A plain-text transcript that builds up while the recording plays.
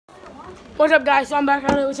What's up, guys? So I'm back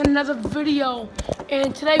with another video,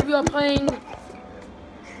 and today we are playing.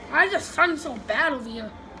 Why is the sun so bad over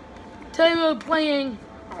here? Today we are playing.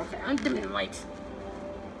 Okay, I'm dimming the lights.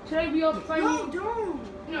 Today we are playing. No,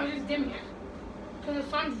 don't. No, just dimming it. Because the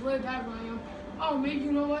sun's really bad where I am. Oh, maybe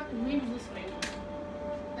you know what? Maybe this way.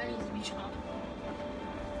 That needs to be chopped.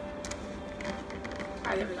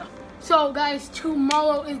 Alright, there we go. So, guys,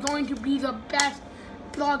 tomorrow is going to be the best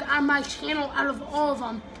vlog on my channel out of all of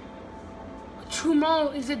them.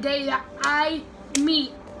 Tomorrow is the day that I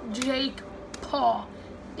meet Jake Paul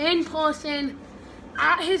in person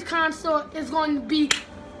at his concert. It's going to be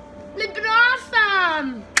flipping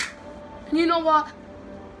awesome. And you know what?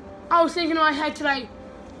 I was thinking in my head today,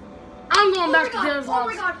 I'm going back to Jared's vlogs. Oh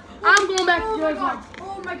my god. I'm going back to Jared's vlogs.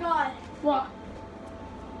 Oh my god. What?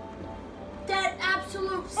 That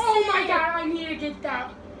absolute sick. Oh my god, I need to get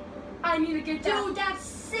that. I need to get that. Dude, that's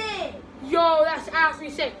sick. Yo, that's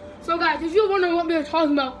actually sick. So guys, if you're wondering what we are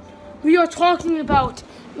talking about, we are talking about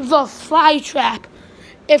the fly trap.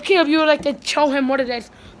 If Caleb, you would like to show him what it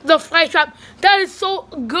is. The fly trap. That is so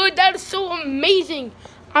good. That is so amazing.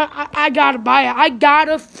 I gotta buy it. I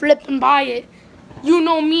gotta flip and buy it. You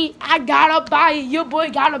know me. I gotta buy it. Your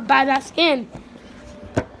boy gotta buy that skin.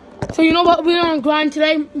 So you know what? We're on grind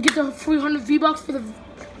today. Get the 300 V-Bucks for the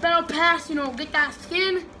battle pass. You know, get that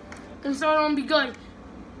skin. And so it'll be good.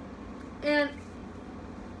 And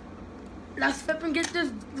let's flip and get this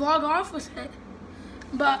vlog off with it.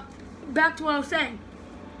 But back to what I was saying.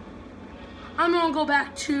 I'm gonna go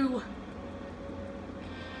back to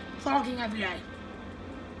vlogging every day.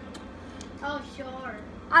 Oh, sure.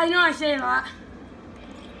 I know I say it a lot,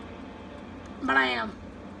 but I am.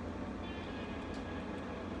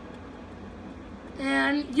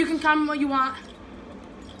 And you can comment what you want.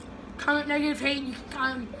 Comment negative hate. You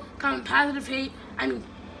can comment positive hate. I mean,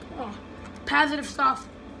 positive stuff.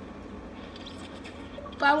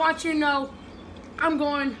 But I want you to know, I'm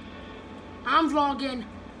vlogging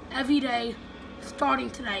every day,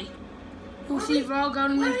 starting today. You'll see vlog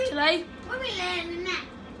on me today,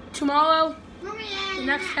 tomorrow, the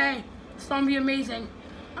next day. It's going to be amazing.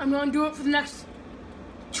 I'm going to do it for the next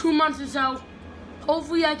 2 months or so.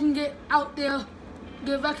 Hopefully I can get out there,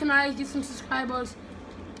 get recognized, get some subscribers,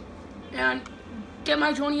 and get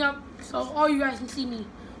my journey up so all you guys can see me.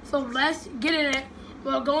 So let's get in it.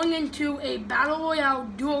 We're going into a Battle Royale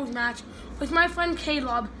duos match with my friend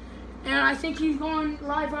Caleb. And I think he's going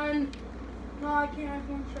live on... No, I can't.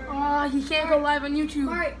 I'm sure. He can't go live on YouTube.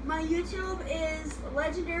 Alright, my YouTube is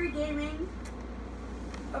Legendary Gaming.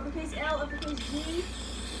 Uppercase L, uppercase D.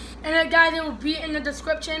 And that guys, it will be in the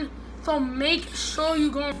description. So make sure you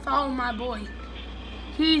go and follow my boy.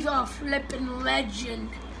 He's a flippin' legend.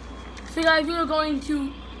 So guys, we are going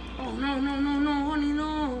to... Oh, no, honey,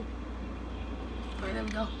 no. Okay, there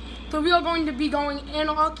we go. So we are going to be going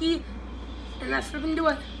anarchy. And let's flippin' do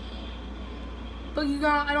it. But you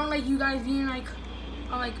guys, I don't like you guys being like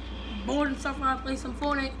bored and stuff when I play some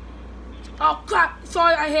Fortnite. Oh crap!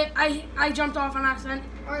 Sorry, I jumped off on accident.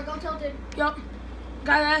 Alright, go tilted. Yup.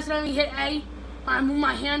 Guys, I accidentally hit A. I moved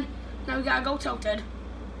my hand. Now we gotta go tilted.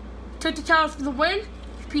 Tilted towers for the win.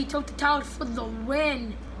 Repeat, tilted towers for the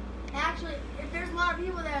win. Actually, if there's a lot of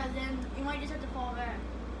people there, then you might just have to fall back.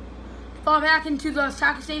 Fall back into the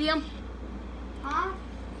soccer stadium. Huh?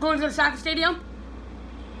 Go into the soccer stadium.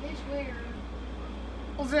 It's weird.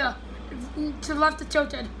 Over there. To the left of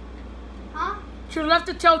tilted. Huh? To the left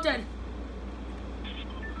of tilted.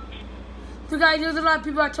 So guys, there's a lot of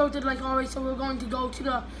people at tilted like always, so we're going to go to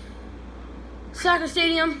the soccer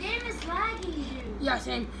stadium. The game is lagging, dude. Yeah,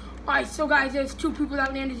 same. Alright, so guys, there's 2 people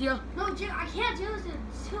that landed here. No, Jim, I can't do this.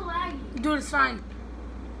 It's too laggy. Dude, it's fine.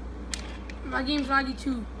 My game's laggy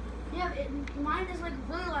too. Yeah, mine is like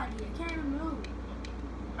really laggy. I can't even move.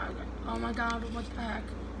 Oh my god, what the heck?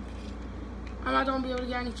 I'm not gonna be able to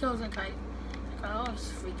get any kills like I always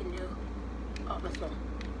freaking do. Oh, let's go.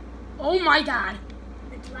 Oh my god.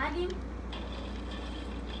 It's lagging.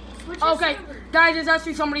 Switch your Okay, server. guys, there's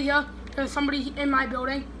actually somebody here. There's somebody in my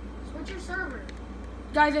building. Switch your server.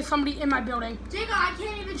 Guys, there's somebody in my building. Jacob, I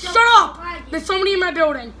can't even jump. Shut up! Laggy. There's somebody in my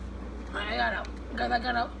building. Alright, I got out. Guys, I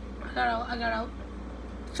got out.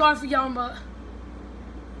 Sorry for yelling, but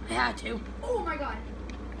I had to. Oh my god.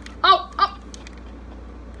 Oh.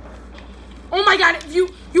 Oh my god, you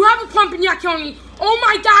have a pump and you're killing me. Oh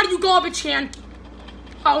my god, you garbage can.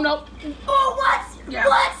 Oh no. Oh, what? Yeah.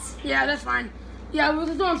 What? Yeah, that's fine. Yeah, we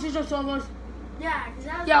were doing sister servers. Yeah, because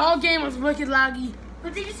that was... Yeah, all game was wicked laggy.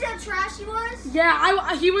 But did you see how trash he was?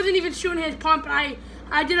 Yeah, he wasn't even shooting his pump, and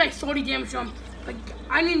I did like 40 damage to him. Like,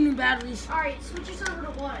 I need new batteries. Alright, switch your server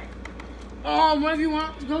to what? Wherever you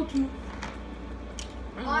want to go to.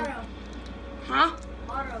 Auto. Huh?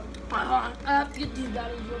 Auto. Hold on. I have to get these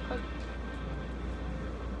batteries real quick.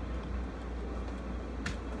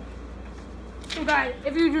 So guys,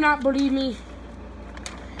 if you do not believe me,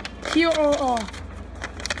 here are all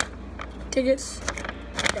tickets.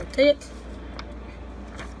 Tickets.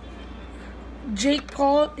 Jake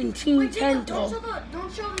Paul and Team Tento.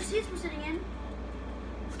 Don't show the seats we're sitting in.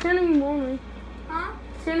 Standing room only. Huh?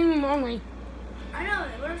 Standing room only. I know.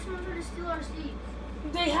 What if someone tried to steal our seats?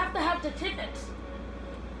 They have to have the tickets.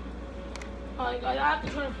 Alright guys, I have to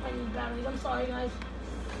try to find these batteries. I'm sorry guys.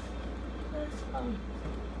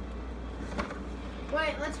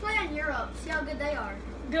 Wait, let's play on Europe. See how good they are.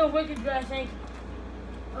 They're wicked good, I think.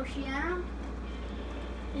 Oceania?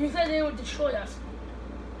 You said they would destroy us.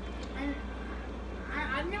 And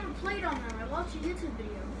I've never played on them. I watched a YouTube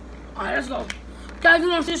video. Alright, let's go. Guys, we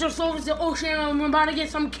want to switch over to Oceania and we're about to get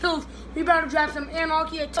some kills. We're about to draft some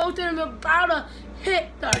anarchy. I told them we're about to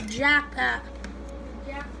hit the jackpot.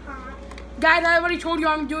 Jackpot. Guys, I already told you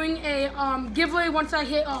I'm doing a giveaway once I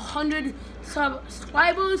hit 100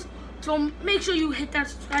 subscribers. So make sure you hit that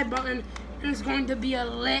subscribe button. And it's going to be a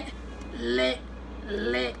lit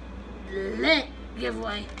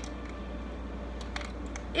giveaway.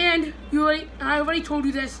 And I already told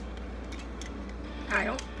you this.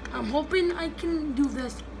 I'm hoping I can do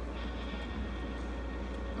this.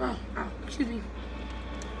 Oh, excuse me.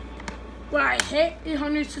 When I hit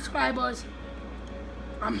 100 subscribers,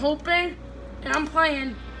 I'm hoping and I'm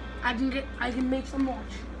praying I can make some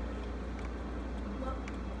watch.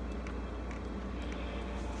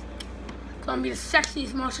 It's gonna be the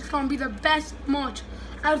sexiest march. It's gonna be the best march.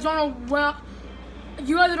 I just don't know where.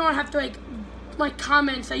 You guys don't have to like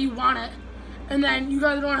comment say you want it, and then you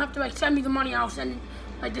guys don't have to send me the money. I'll send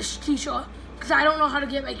this T-shirt because I don't know how to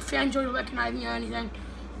get FanJoy to recognize me or anything.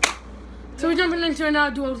 So we're jumping into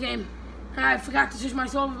another duels game. And I forgot to switch my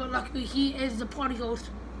server, but luckily he is the party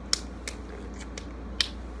host.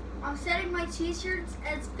 I'm setting my T-shirts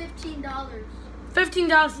as $15.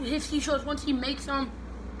 $15 for his T-shirts once he makes them.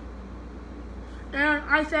 And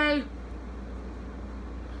I say,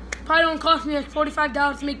 probably don't cost me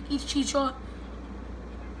 $45 to make each T-shirt.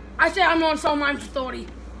 I say I'm gonna sell mine for 30.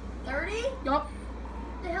 30? Yup.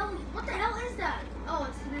 What the hell is that? Oh,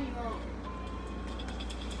 it's the new mode.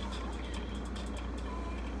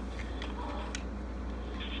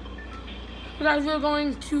 You guys are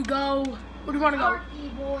going to go. Where do you want to go? Anarchy,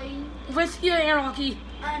 boy. Whiskey or anarchy?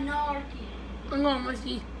 Anarchy. I'm going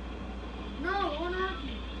whiskey. No,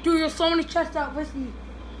 anarchy. Dude, there's so many chests out whiskey.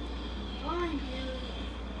 Fine, dude.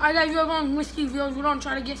 I guys, we're going whiskey videos. We're gonna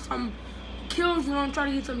try to get some kills. We're gonna try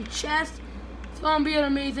to get some chests. It's gonna be an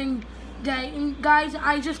amazing day. And guys,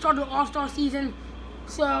 I just started All-Star season,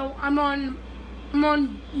 so I'm gonna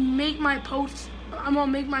make my posts. I'm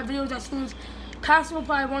gonna make my videos as soon as possible.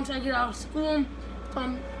 Probably once I get out of school.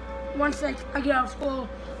 Once I get out of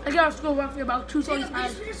school, roughly about 2:45. Did you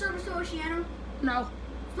switch your service to Oceano? No.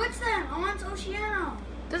 Switch them. I want Oceano.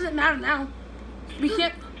 Doesn't matter now. We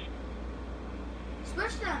can't.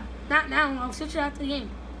 Switch them. Not now. I'll switch it after the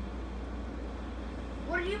game.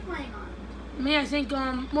 What are you playing on? Me, I think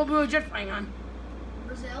what we were just playing on.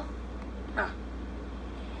 Brazil? Yeah.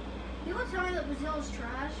 People tell me that Brazil is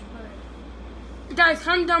trash, but... Guys,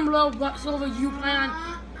 comment down below what server you play on.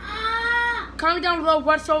 Comment down below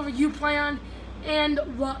what server you play on and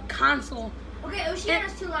what console. Okay,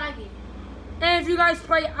 Oceana's too laggy. And if you guys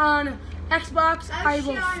play on Xbox, I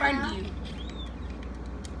will friend you.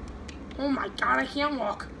 Oh my god, I can't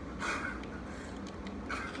walk.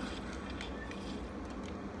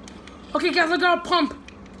 Okay guys, I got a pump.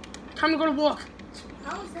 Time to go to walk.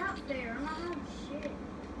 How is that fair? I'm not having shit.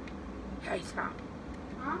 Hey, stop.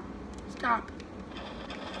 Huh? Stop.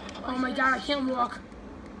 Oh my god, I can't walk.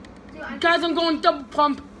 Dude, Guys, I'm going double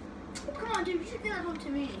pump. Oh, come on, dude, you should do that one to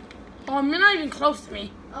me. Oh, you're not even close to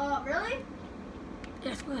me. Really?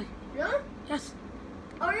 Yes, really. Really? Yes.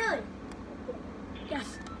 Oh, really?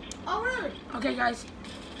 Yes. Oh, really? Okay, guys.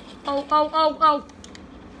 Oh.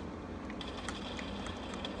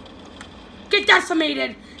 Get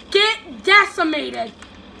decimated. Get decimated.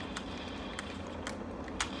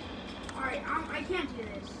 Alright, I can't do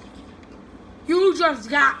this. You just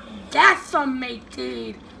got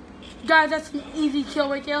decimated. Guys, that's an easy kill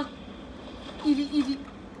right there. Easy.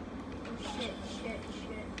 Oh, shit.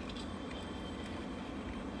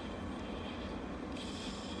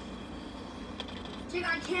 Jake,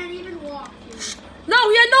 I can't even walk, dude. No,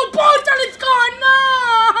 he had no balls on his car. No.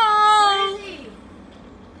 Where is he?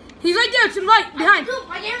 He's right there to the right, behind.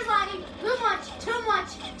 My game is lagging.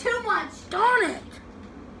 Too much. Darn it.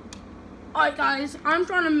 Alright, guys, I'm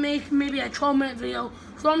trying to make maybe a 12-minute video.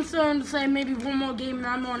 So I'm starting to say maybe one more game and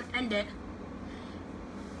I'm going to end it.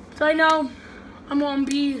 right now, I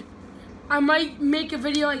might make a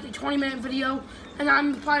video, like a 20-minute video, and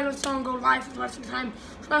I'm probably going to go live for the rest of the time.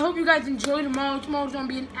 So I hope you guys enjoy tomorrow. Tomorrow's going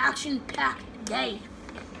to be an action-packed day.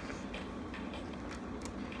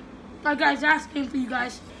 My guys, asking for you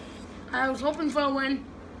guys. I was hoping for a win.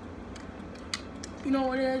 You know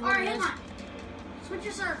what it is. Alright, hang on. Switch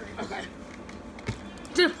your server. Okay.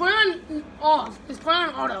 Just put it on off. Just put it on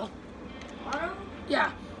auto. Auto?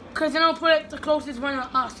 Yeah. Because then I'll put it the closest one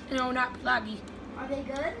to us, and it'll not be laggy. Are they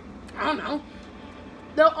good? I don't know.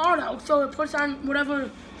 They're auto, so it puts on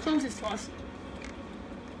whatever closest to us.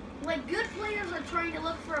 Like, good players are trying to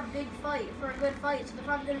look for a big fight, for a good fight, so they're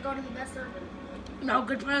probably going to go to the best server. No,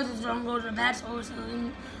 good players just don't go to the bad server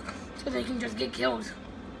so they can just get kills.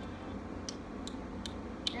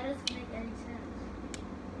 That doesn't make any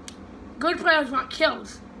sense. Good players want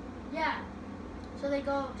kills. Yeah. So they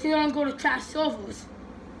go... So they don't go to trash servers.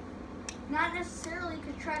 Not necessarily,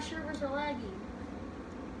 because trash servers are laggy.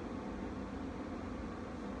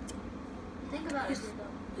 Think about it, though.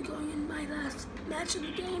 We're going in my last match of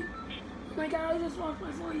the game. Oh my god, I just lost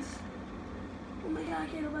my voice. Oh my god, I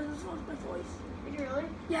can't believe I just lost my voice. Did you really?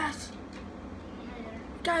 Yes. I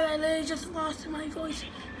didn't. Guys, I literally just lost my voice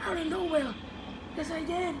out of nowhere. Yes, I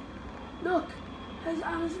did. Look, I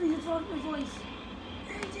honestly just lost my voice.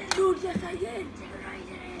 Dude, yes, I did.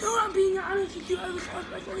 Dude, I'm being honest with you. I just lost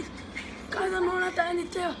my voice. Guys, I'm not at the end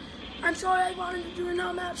of there. I'm sorry I wanted to do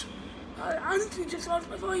another match. I honestly just lost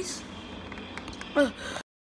my voice.